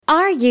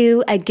Are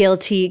you a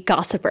guilty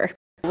gossiper?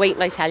 Wait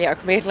till I tell you, or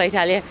come here till I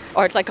tell you.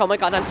 Or it's like, oh my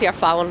God, answer your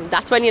phone.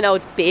 That's when you know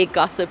it's big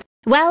gossip.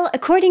 Well,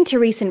 according to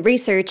recent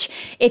research,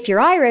 if you're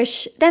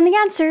Irish, then the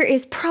answer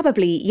is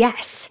probably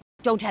yes.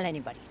 Don't tell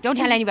anybody. Don't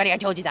tell anybody I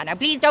told you that. Now,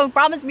 please don't.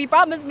 Promise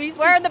me.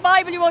 Swear in the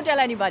Bible you won't tell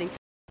anybody.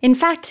 In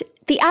fact,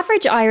 the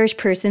average Irish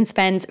person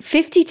spends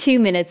 52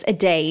 minutes a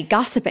day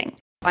gossiping.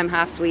 I'm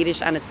half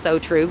Swedish and it's so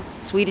true.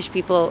 Swedish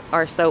people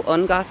are so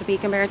ungossipy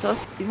compared to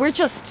us. We're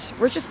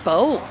just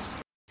bold.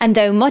 And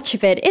though much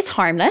of it is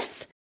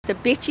harmless, the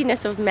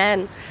bitchiness of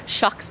men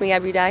shocks me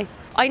every day.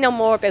 I know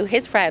more about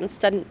his friends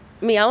than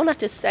me own at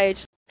this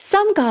stage.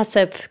 Some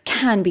gossip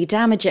can be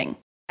damaging.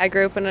 I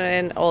grew up in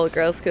an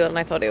all-girls school and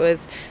I thought it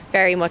was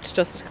very much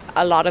just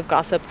a lot of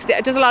gossip.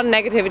 Just a lot of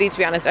negativity, to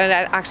be honest, and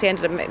it actually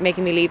ended up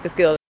making me leave the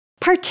school.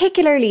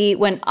 Particularly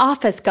when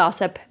office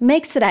gossip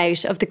makes it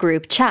out of the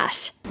group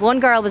chat. One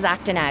girl was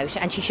acting out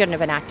and she shouldn't have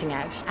been acting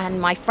out. And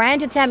my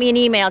friend had sent me an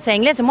email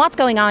saying, listen, what's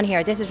going on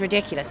here? This is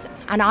ridiculous.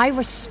 And I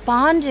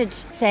responded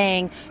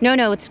saying,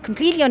 no, it's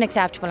completely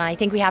unacceptable and I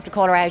think we have to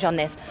call her out on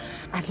this.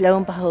 And lo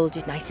and behold,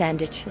 didn't I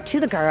send it to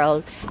the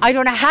girl? I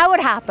don't know how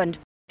it happened.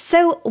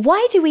 So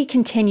why do we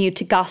continue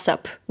to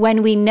gossip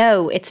when we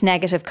know its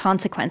negative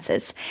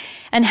consequences?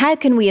 And how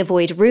can we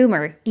avoid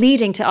rumour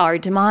leading to our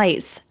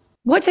demise?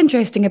 What's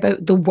interesting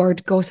about the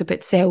word gossip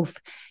itself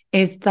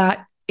is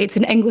that it's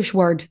an English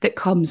word that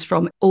comes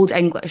from Old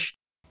English.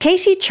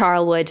 Katie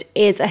Charlwood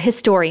is a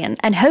historian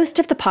and host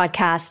of the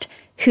podcast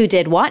Who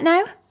Did What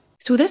Now?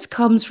 So this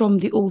comes from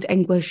the Old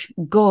English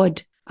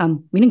God,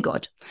 meaning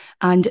God,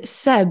 and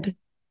sib,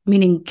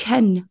 meaning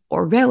kin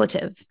or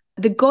relative.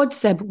 The god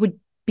sib would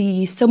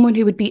be someone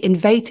who would be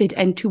invited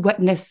in to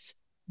witness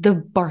the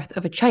birth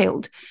of a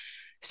child.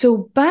 So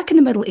back in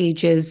the Middle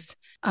Ages,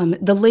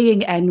 the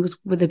laying in was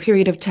with a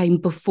period of time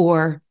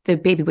before the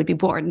baby would be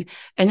born,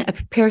 and a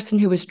person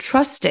who was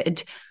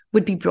trusted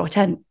would be brought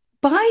in.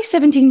 By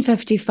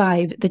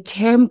 1755, the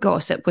term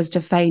gossip was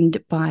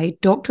defined by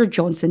Dr.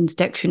 Johnson's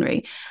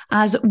dictionary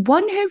as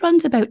one who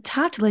runs about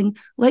tattling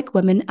like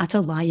women at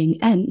a lying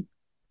in.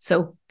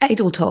 So,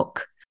 idle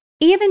talk.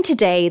 Even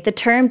today, the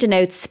term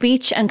denotes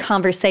speech and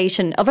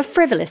conversation of a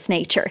frivolous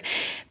nature.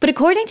 But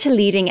according to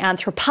leading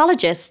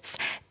anthropologists,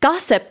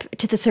 gossip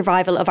to the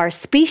survival of our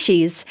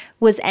species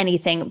was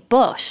anything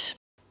but.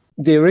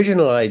 The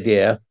original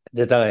idea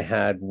that I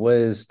had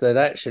was that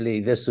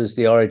actually this was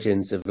the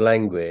origins of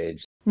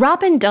language.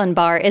 Robin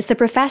Dunbar is the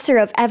Professor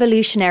of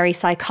Evolutionary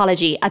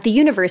Psychology at the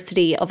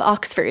University of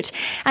Oxford,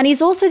 and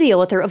he's also the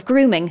author of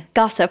Grooming,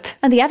 Gossip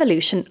and the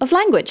Evolution of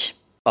Language.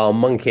 Our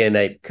monkey and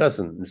ape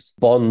cousins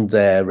bond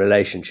their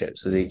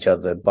relationships with each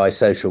other by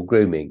social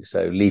grooming.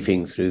 So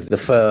leafing through the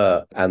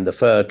fur, and the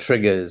fur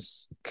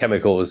triggers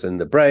chemicals in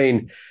the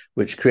brain,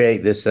 which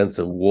create this sense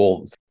of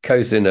warmth,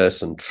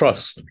 coziness and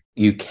trust.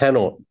 You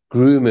cannot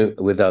groom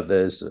with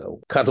others, or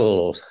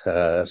cuddle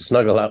or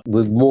snuggle up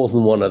with more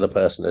than one other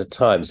person at a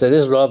time. So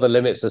this rather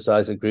limits the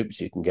size of groups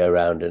you can go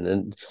around in.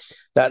 And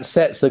that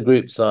sets a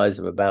group size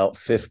of about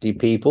 50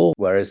 people,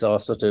 whereas our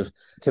sort of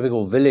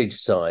typical village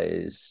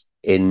size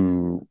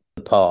in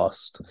the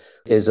past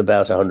is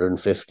about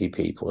 150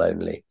 people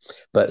only,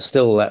 but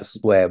still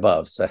that's way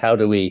above. So how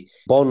do we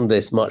bond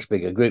this much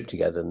bigger group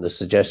together? And the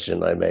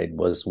suggestion I made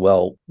was,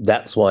 well,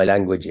 that's why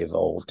language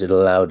evolved. It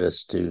allowed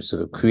us to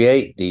sort of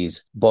create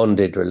these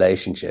bonded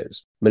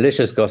relationships.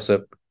 Malicious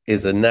gossip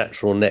is a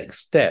natural next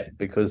step,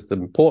 because the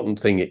important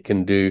thing it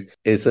can do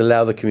is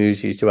allow the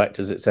community to act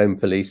as its own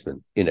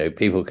policeman. You know,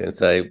 people can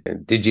say,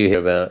 did you hear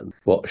about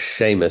what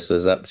Seamus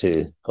was up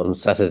to on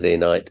Saturday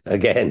night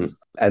again?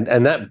 And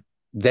that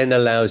then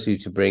allows you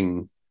to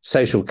bring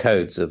social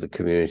codes of the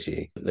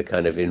community, the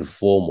kind of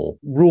informal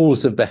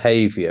rules of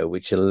behavior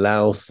which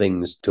allow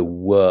things to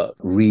work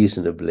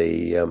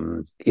reasonably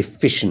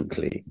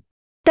efficiently.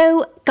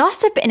 Though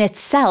gossip in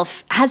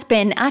itself has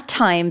been at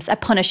times a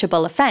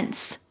punishable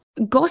offence.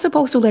 Gossip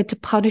also led to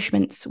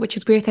punishments, which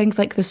is where things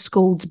like the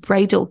scold's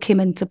bridle came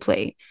into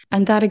play.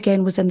 And that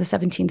again was in the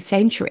 17th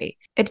century.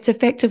 It's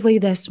effectively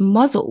this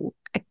muzzle,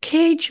 a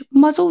cage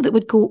muzzle that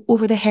would go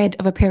over the head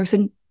of a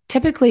person,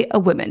 typically a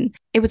woman.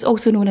 It was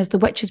also known as the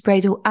witch's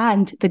bridle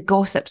and the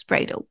gossip's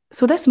bridle.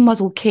 So this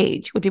muzzle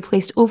cage would be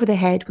placed over the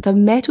head with a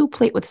metal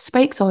plate with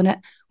spikes on it,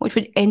 which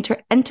would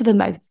enter into the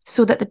mouth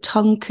so that the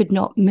tongue could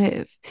not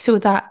move, so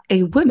that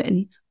a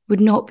woman would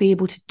not be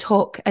able to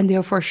talk and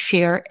therefore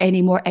share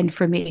any more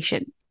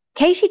information.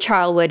 Katie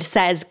Charlwood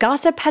says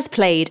gossip has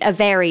played a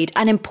varied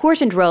and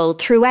important role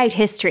throughout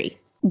history.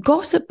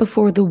 Gossip,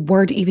 before the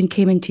word even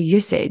came into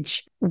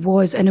usage,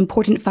 was an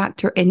important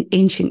factor in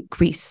ancient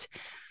Greece.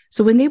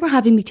 So when they were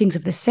having meetings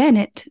of the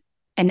Senate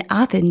in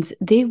Athens,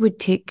 they would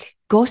take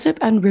gossip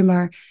and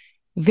rumour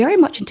very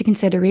much into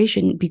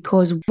consideration,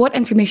 because what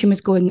information was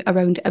going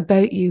around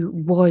about you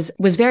was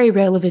very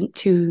relevant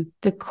to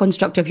the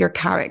construct of your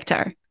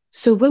character.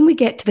 So when we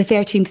get to the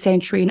 13th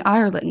century in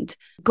Ireland,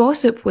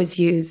 gossip was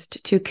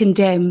used to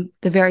condemn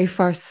the very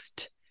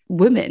first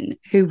woman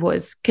who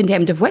was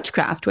condemned of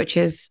witchcraft, which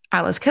is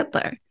Alice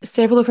Kittler.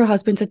 Several of her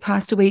husbands had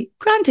passed away,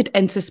 granted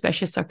in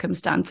suspicious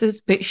circumstances,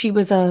 but she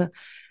was a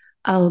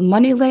a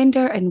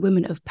moneylender and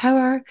woman of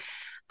power.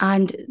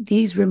 And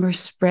these rumours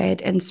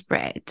spread and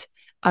spread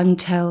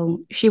until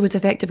she was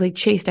effectively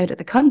chased out of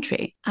the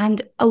country.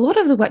 And a lot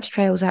of the witch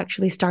trials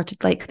actually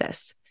started like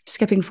this.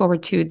 Skipping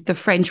forward to the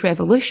French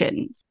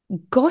Revolution,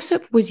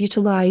 gossip was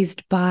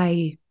utilised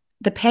by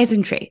the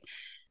peasantry.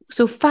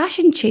 So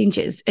fashion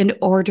changes in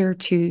order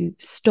to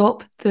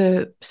stop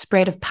the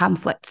spread of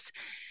pamphlets.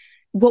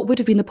 What would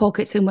have been the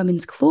pockets in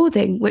women's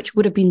clothing, which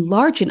would have been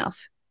large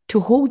enough to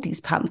hold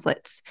these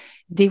pamphlets,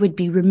 they would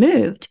be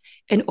removed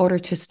in order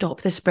to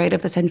stop the spread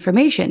of this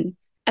information,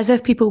 as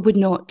if people would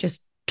not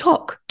just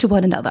talk to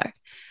one another.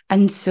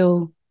 And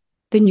so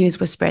the news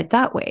was spread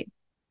that way.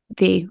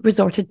 They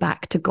resorted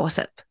back to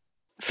gossip.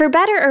 For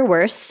better or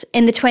worse,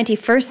 in the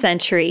 21st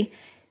century,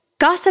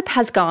 gossip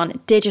has gone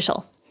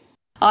digital.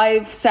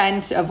 I've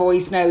sent a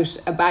voice note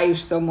about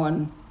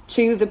someone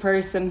to the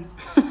person.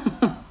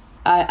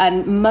 A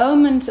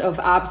moment of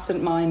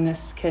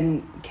absent-mindedness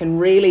can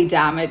really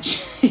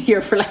damage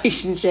your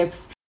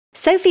relationships.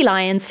 Sophie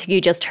Lyons, who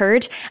you just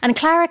heard, and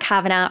Clara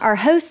Kavanagh are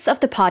hosts of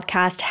the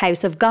podcast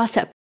House of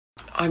Gossip.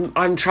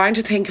 I'm trying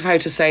to think of how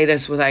to say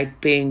this without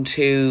being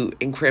too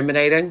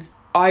incriminating.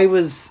 I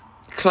was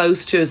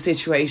close to a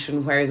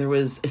situation where there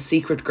was a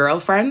secret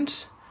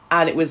girlfriend,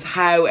 and it was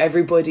how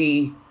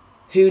everybody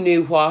who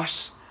knew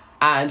what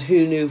and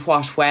who knew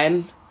what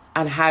when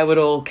and how it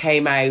all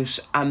came out,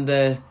 and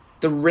the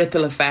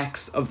ripple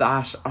effects of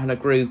that on a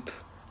group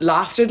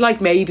lasted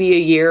like maybe a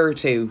year or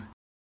two.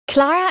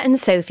 Clara and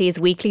Sophie's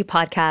weekly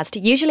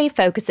podcast usually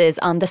focuses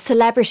on the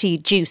celebrity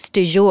juice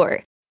du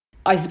jour.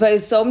 I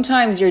suppose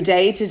sometimes your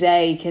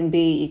day-to-day can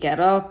be you get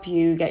up,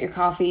 you get your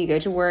coffee, you go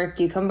to work,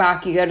 you come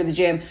back, you go to the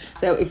gym.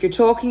 So if you're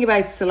talking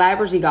about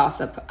celebrity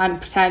gossip and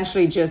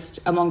potentially just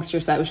amongst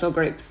your social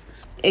groups,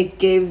 it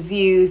gives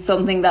you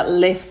something that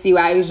lifts you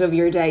out of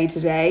your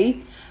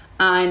day-to-day.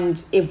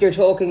 And if you're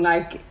talking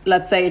like,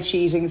 let's say, a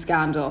cheating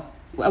scandal,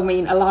 I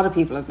mean, a lot of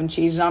people have been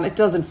cheated on. It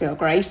doesn't feel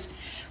great.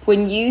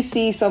 When you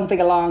see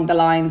something along the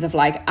lines of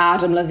like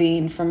Adam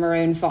Levine from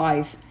Maroon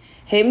 5,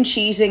 him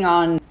cheating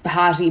on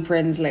Hattie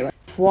Prinsley,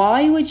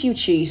 why would you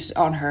cheat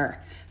on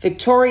her?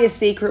 Victoria's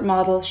Secret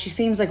model, she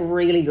seems like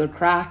really good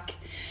crack.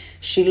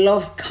 She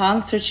loves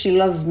concerts, she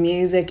loves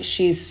music,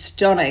 she's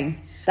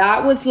stunning.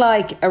 That was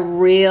like a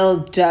real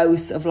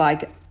dose of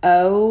like,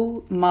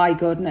 oh my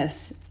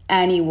goodness,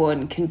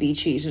 anyone can be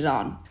cheated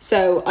on.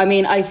 So, I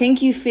mean, I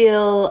think you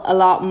feel a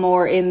lot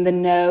more in the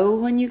know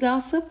when you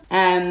gossip,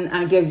 and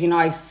it gives you a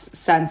nice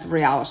sense of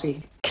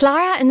reality.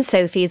 Clara and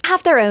Sophie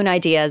have their own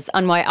ideas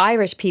on why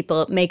Irish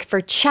people make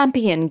for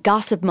champion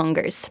gossip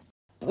mongers.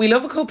 We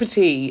love a cup of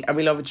tea and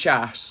we love a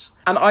chat.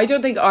 And I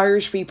don't think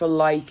Irish people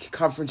like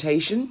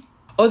confrontation.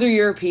 Other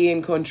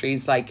European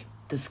countries like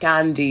the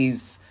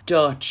Scandies,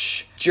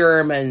 Dutch,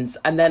 Germans,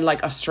 and then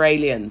like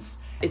Australians,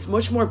 it's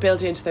much more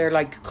built into their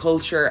like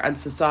culture and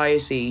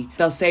society.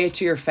 They'll say it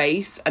to your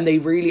face, and they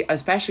really,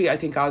 especially I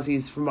think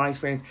Aussies from my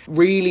experience,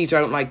 really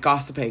don't like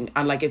gossiping.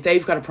 And like if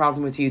they've got a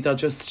problem with you, they'll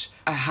just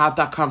have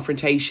that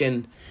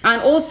confrontation.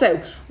 And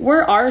also,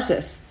 we're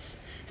artists.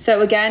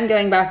 So again,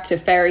 going back to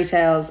fairy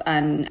tales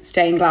and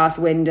stained glass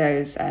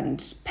windows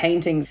and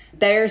paintings,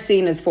 they're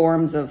seen as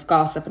forms of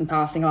gossip and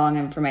passing along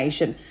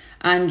information.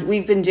 And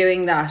we've been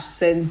doing that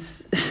since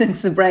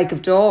the break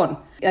of dawn.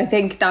 I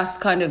think that's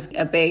kind of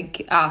a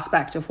big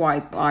aspect of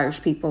why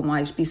Irish people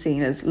might be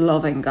seen as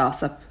loving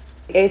gossip.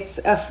 It's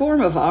a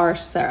form of art,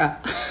 Sarah.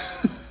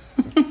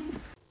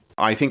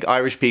 I think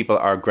Irish people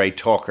are great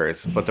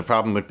talkers, but the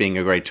problem with being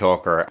a great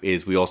talker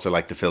is we also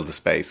like to fill the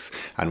space,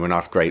 and we're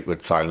not great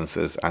with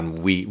silences.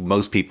 And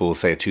most people will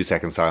say a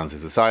 2-second silence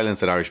is a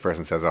silence. An Irish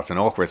person says that's an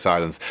awkward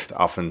silence.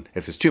 Often,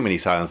 if there's too many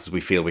silences,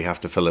 we feel we have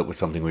to fill it with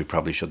something we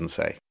probably shouldn't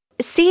say.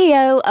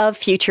 CEO of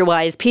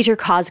FutureWise, Peter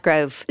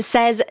Cosgrove,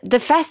 says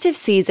the festive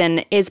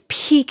season is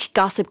peak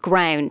gossip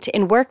ground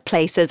in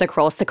workplaces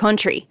across the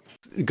country.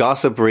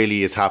 Gossip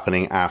really is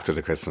happening after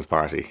the Christmas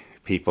party.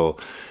 People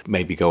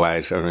maybe go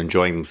out and are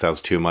enjoying themselves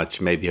too much,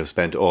 maybe have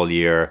spent all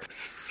year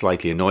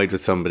slightly annoyed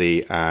with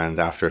somebody, and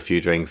after a few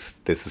drinks,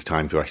 this is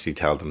time to actually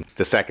tell them.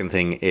 The second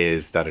thing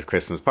is that at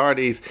Christmas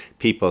parties,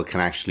 people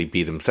can actually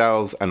be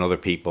themselves, and other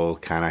people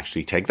can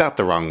actually take that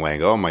the wrong way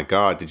and go, oh my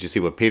God, did you see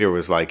what Peter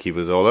was like? He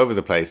was all over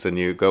the place. And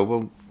you go,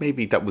 well,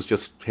 maybe that was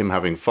just him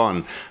having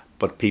fun.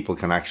 But people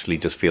can actually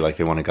just feel like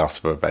they want to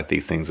gossip about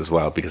these things as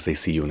well because they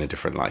see you in a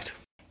different light.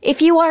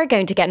 If you are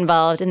going to get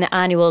involved in the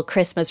annual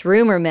Christmas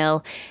rumour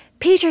mill,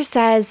 Peter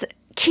says,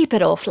 keep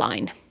it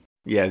offline.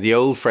 Yeah, the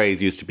old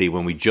phrase used to be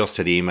when we just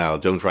had email,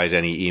 don't write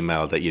any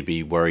email that you'd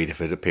be worried if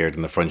it appeared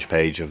on the front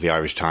page of the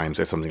Irish Times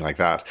or something like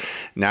that.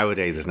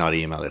 Nowadays, it's not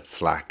email, it's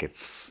Slack,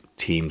 it's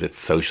Teams, it's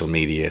social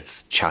media,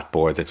 it's chat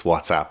boards, it's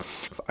WhatsApp.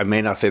 I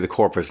may not say the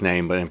corporate's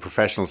name, but in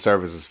professional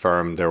services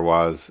firm, there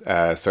was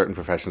certain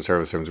professional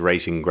service firms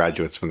rating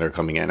graduates when they're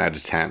coming in out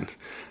of 10.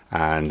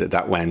 And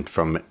that went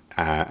from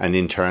an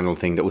internal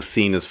thing that was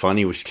seen as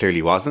funny, which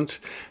clearly wasn't,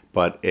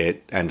 but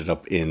it ended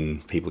up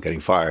in people getting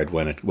fired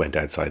when it went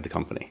outside the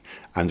company.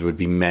 And there would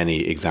be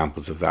many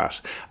examples of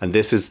that. And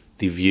this is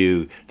the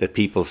view that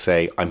people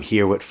say, I'm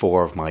here with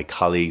 4 of my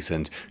colleagues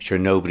and sure,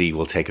 nobody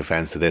will take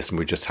offence to this and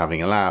we're just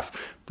having a laugh.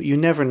 But you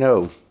never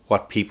know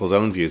what people's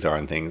own views are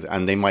on things.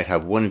 And they might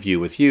have one view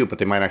with you, but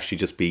they might actually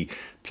just be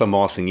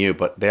plumossing you,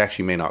 but they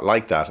actually may not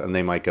like that. And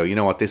they might go, you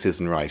know what, this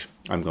isn't right.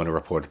 I'm going to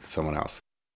report it to someone else.